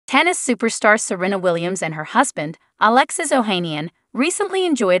Tennis superstar Serena Williams and her husband, Alexis Ohanian, recently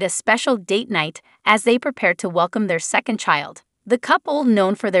enjoyed a special date night as they prepared to welcome their second child. The couple,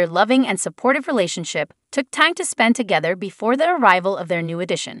 known for their loving and supportive relationship, took time to spend together before the arrival of their new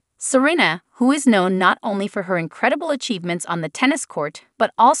addition. Serena, who is known not only for her incredible achievements on the tennis court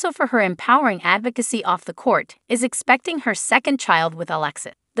but also for her empowering advocacy off the court, is expecting her second child with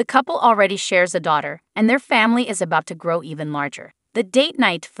Alexis. The couple already shares a daughter, and their family is about to grow even larger. The date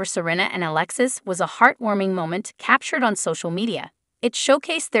night for Serena and Alexis was a heartwarming moment captured on social media. It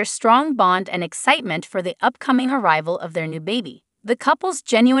showcased their strong bond and excitement for the upcoming arrival of their new baby. The couple's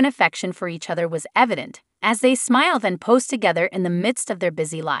genuine affection for each other was evident as they smiled and posed together in the midst of their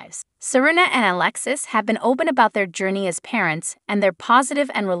busy lives. Serena and Alexis have been open about their journey as parents, and their positive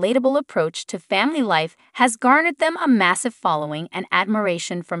and relatable approach to family life has garnered them a massive following and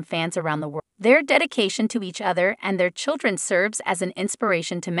admiration from fans around the world. Their dedication to each other and their children serves as an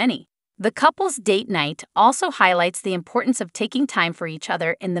inspiration to many. The couple's date night also highlights the importance of taking time for each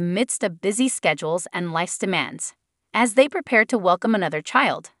other in the midst of busy schedules and life's demands. As they prepare to welcome another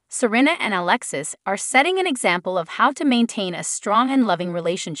child, Serena and Alexis are setting an example of how to maintain a strong and loving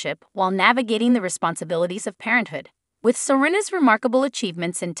relationship while navigating the responsibilities of parenthood. With Serena's remarkable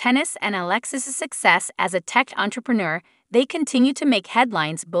achievements in tennis and Alexis' success as a tech entrepreneur, they continue to make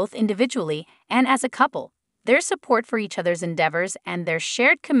headlines both individually and as a couple. Their support for each other's endeavors and their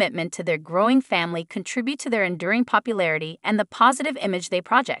shared commitment to their growing family contribute to their enduring popularity and the positive image they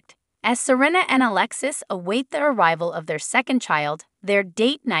project. As Serena and Alexis await the arrival of their second child, their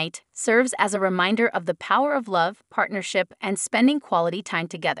date night serves as a reminder of the power of love, partnership, and spending quality time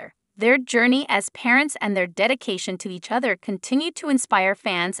together. Their journey as parents and their dedication to each other continue to inspire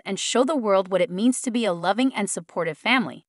fans and show the world what it means to be a loving and supportive family.